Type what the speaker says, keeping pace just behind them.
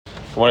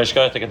Good morning,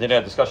 Shkaya. To continue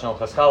our discussion on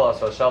Challah.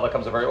 So Challah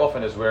comes up very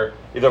often is where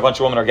either a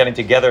bunch of women are getting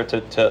together to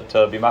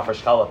be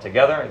Hafrashas Challah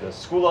together, either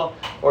skula,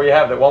 or you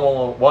have that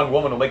one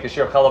woman will make the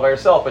share of Challah by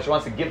herself, but she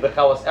wants to give the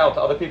Challahs out to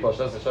other people. She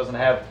doesn't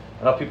have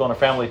enough people in her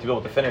family to be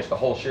able to finish the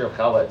whole share of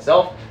Challah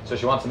itself, so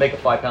she wants to make a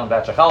 5-pound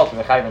batch of Challah to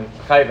be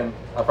chayven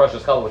Hafrashas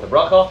Challah with a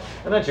bracha,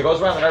 and then she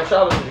goes around the Erev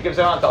Shabbos and she gives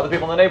it out to other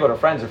people in the neighborhood, her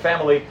friends, her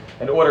family,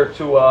 in order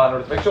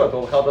to make sure that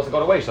the Challah doesn't go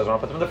to waste. She doesn't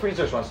want to put them in the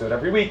freezer. She wants to do it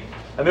every week,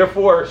 and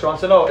therefore she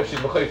wants to know if she's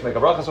mechuyev to make a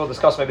bracha. So we'll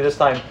discuss maybe this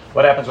time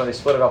what happens when they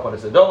split it up when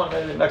it's a dough, and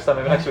maybe next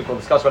week we'll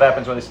discuss what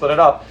happens when they split it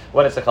up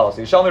when it's a Challah.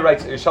 So Yishalmi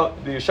writes,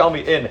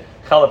 Yishalmi in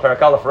Challah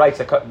Perek Aleph writes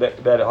that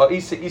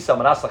ha'isa isa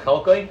manasa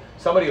chalkoi,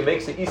 somebody who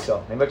makes a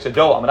isa, he makes a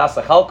dough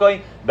manasa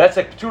chalkoi, that's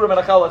a ptura min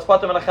Challah, it's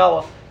pater min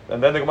Challah.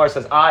 And then the Gemara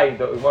says, the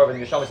Gemara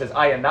in Yishalmi says,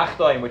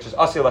 Nachtoim, which is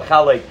Asir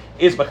L'Chalei,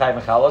 is B'chai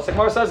M'Challah. So the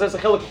Gemara says there's a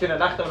chiluk between a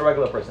Nachtoim and a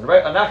regular person. A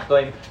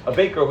Nachtoim, a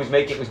baker who's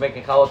making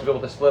Challah to be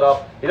able to split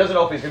up, he doesn't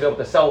know if he's going to be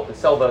able to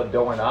sell the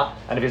dough or not.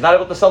 And if he's not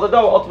able to sell the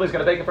dough, ultimately he's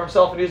going to bake it for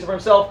himself and use it for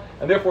himself.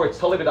 And therefore it's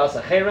Tali B'das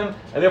Acherim.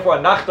 And therefore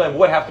a Nachtoim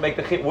would have to make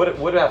the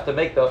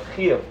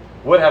Chiyuv.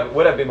 Would have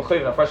been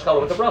mechuyev in a fresh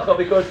challah with the bracha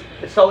because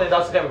it's totally in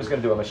das chem is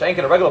going to do a mashenk and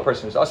a regular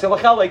person who's asir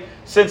l'chalek,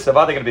 since the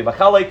vada going to be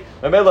machalek,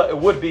 memela it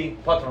would be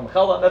pater from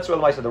machallah. That's where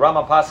the Ma'aseh the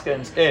Rambam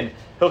paskins in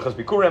Hilchos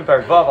Bikurim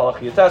Perek Vav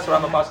Halachah Yates. The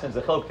Rambam paskins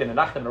the chiluk between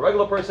a nachtem and a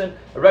regular person.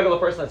 A regular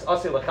person that's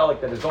asir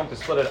l'chalek that is going to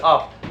split it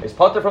up is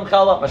pater from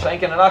challah.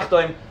 Mashenk and a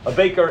nachtem, a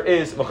baker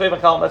is mechuyev in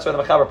challah. That's where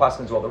the mechaber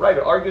paskins well. The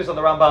Ravid argues on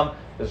the Rambam.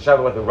 There's a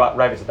shadow whether the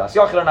Ravid is a das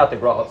yachid or not. The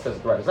Grahot says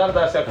the Ravid is not a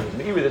das yachid.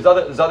 There's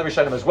other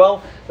Rishonim as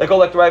well. They go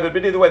like the Ravid,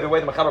 but either way, the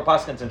way the mechaber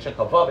paskins in Shin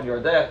Chavav and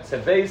Yordeh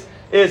said Vez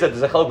is that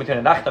there's a chiluk between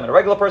a nachtem and a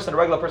regular person. A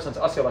regular person's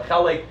asir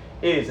l'chalek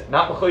is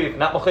not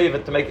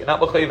mechuyev to make it,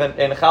 not mechuyev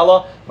in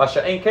challah.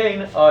 Masha ein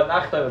kain,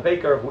 nachtem, a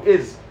baker who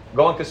is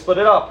going to split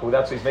it up, who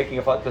that's what he's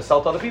making to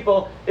sell to other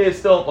people, is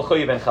still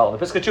mechuyev in challah. The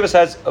Pesach Chuvas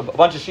has a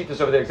bunch of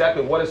sheets over there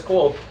exactly what is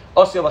called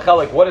asir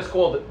l'chalek, what is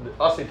called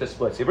asir to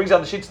split. So he brings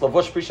down the sheets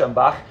lavush prisha and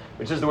bach,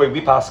 which is the way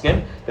we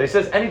paskin, that he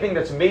says anything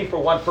that's made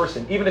for one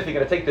person, even if you're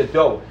going to take the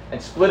dough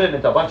and split it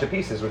into a bunch of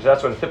pieces, which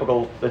that's what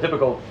the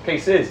typical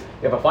case is.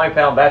 You have a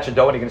 5-pound batch of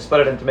dough and you're going to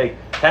split it into make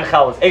 10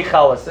 challahs, 8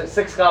 challahs,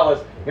 6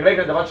 challahs. You're going to make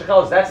it into a bunch of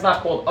challahs. That's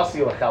not called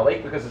asir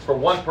l'chalek because it's for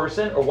one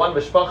person or one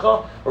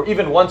mishpacha or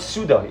even one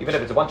suda. Even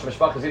if it's a bunch of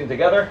mishpachas eaten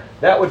together,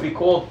 that would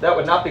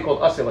not be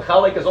called asir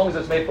l'chalek as long as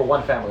it's made for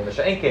one family. The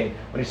she'enkein,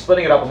 when he's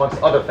splitting it up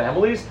amongst other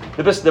families,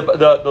 the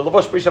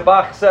Lavush Prisha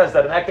Bach says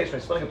that in that case, when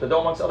he's splitting up the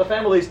dough amongst other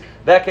families,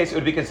 that case it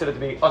would be considered to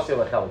be asir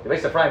l'chalek. The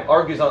Beis Ephraim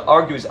argues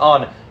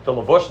on the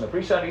Lavush and the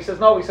Prisha, and he says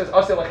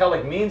asir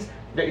l'chalek means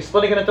that you're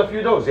splitting it into a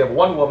few doughs. You have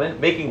one woman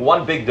making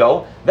one big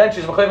dough, then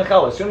she's mechuyev in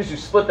challah. As soon as you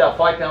split that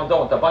 5-pound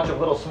dough into a bunch of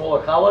little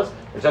smaller challahs,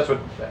 which that's what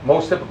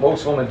most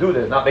women do,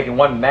 they're not making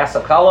one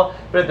massive challah,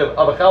 but into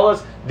other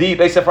challahs, the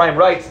Beis Ephraim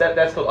writes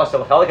that's called asir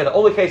l'chalek, and the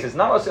only case is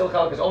not asir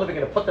l'chalek is only if you're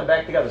going to put them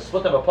back together,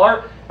 split them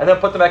apart, and then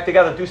put them back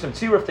together and do some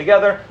tziruf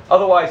together.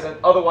 Otherwise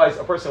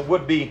a person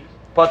would be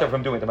pater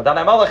from doing them. But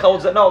Danai Malach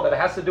holds that no, that it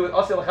has to do with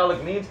asir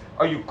l'chalek means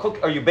are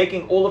you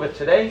baking all of it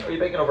today or are you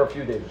baking over a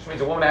few days? Which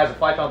means a woman has a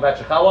 5-pound batch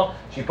of challah,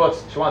 she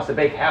wants to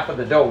bake half of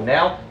the dough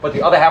now, put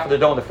the other half of the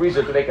dough in the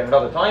freezer to bake it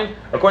another time.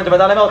 According to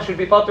Danai Malach, should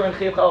be pater and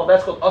chiyuv challah.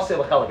 That's called asir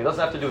l'chalek. It doesn't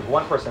have to do with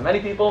one person, many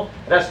people.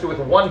 It has to do with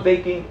one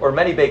baking or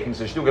many bakings.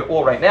 So she's doing it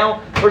all right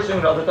now. First doing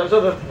it other times.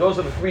 Those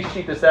are the three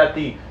sheets that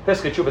the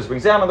Pesach Chuvas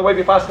brings down. And the way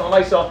we pass on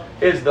Maisa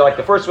is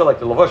the first way,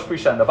 like the Lavush,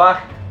 Prisha, and the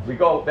Bach. We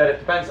go that it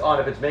depends on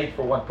if it's made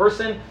for one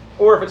person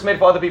or if it's made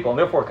for other people. And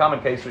therefore, a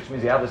common case, which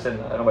means you have this in,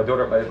 I know my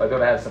daughter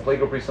has some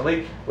playgroup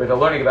recently, where they're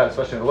learning about,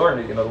 especially in the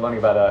learning, they're learning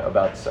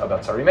about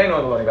Sarimeno, and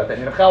they're learning about the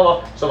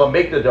Challah. So they'll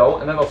make the dough,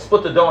 and then they'll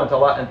split the dough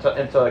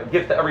into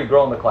give to every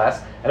girl in the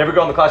class, and every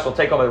girl in the class will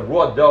take home a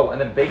raw dough and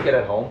then bake it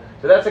at home.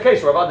 So that's the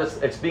case where about this,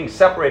 it's being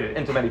separated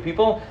into many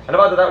people, and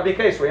about that would be a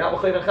case where you're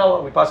not mechuyev in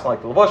Challah. We pass on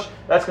like the Lavush,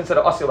 that's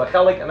considered asir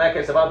l'chalek. In that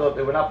case, about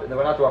they were not do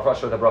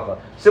Hafrashas with a bracha.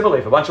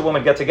 Similarly, if a bunch of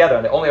women get together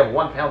and they only have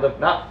 1 pound of,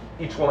 not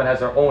each woman has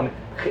their own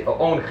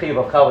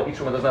chiyuv of Challah, each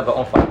woman doesn't have their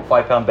own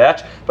 5-pound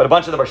batch, but a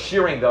bunch of them are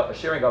sharing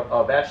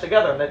a batch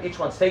together, and then each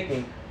one's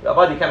taking. You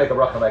can't make a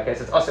bracha in that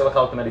case. It's asir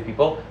l'chalek to many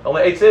people. The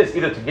only eight is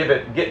either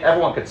to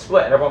everyone could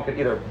split and everyone could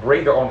either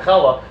braid their own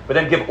challah, but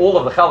then give all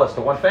of the challahs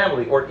to one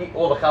family, or eat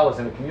all the challahs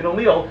in a communal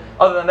meal.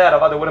 Other than that,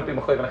 there wouldn't be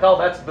mechuyev in a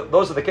challah.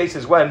 Those are the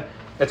cases when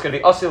it's going to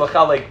be asir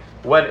l'chalek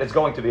when it's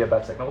going to be a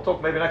betzek. Now we'll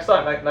talk maybe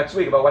next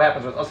week about what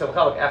happens with asir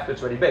l'chalek after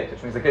it's already baked,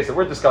 which means the case that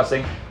we're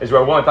discussing is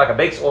where a woman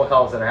bakes all the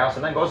challahs in her house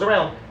and then goes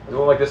around. There's a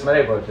woman like this in my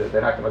neighborhood.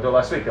 They knocked on my door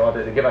last week. They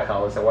wanted to give a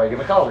challah. I said, why are you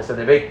giving challah? They said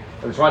they bake.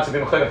 She wants to be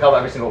mechuyev in challah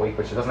every single week,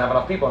 but she doesn't have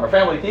enough people in her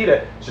family to eat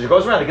it. So she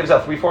goes around and gives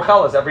out 3-4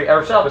 challahs every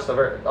Erev Shabbos to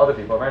other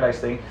people. A very nice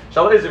thing.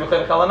 Challah is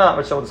mechuyev in challah not,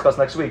 which we'll discuss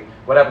next week.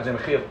 What happens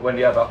when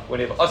you have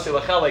asir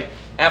l'chalek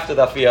after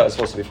the afiyah as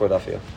opposed to before the afiyah.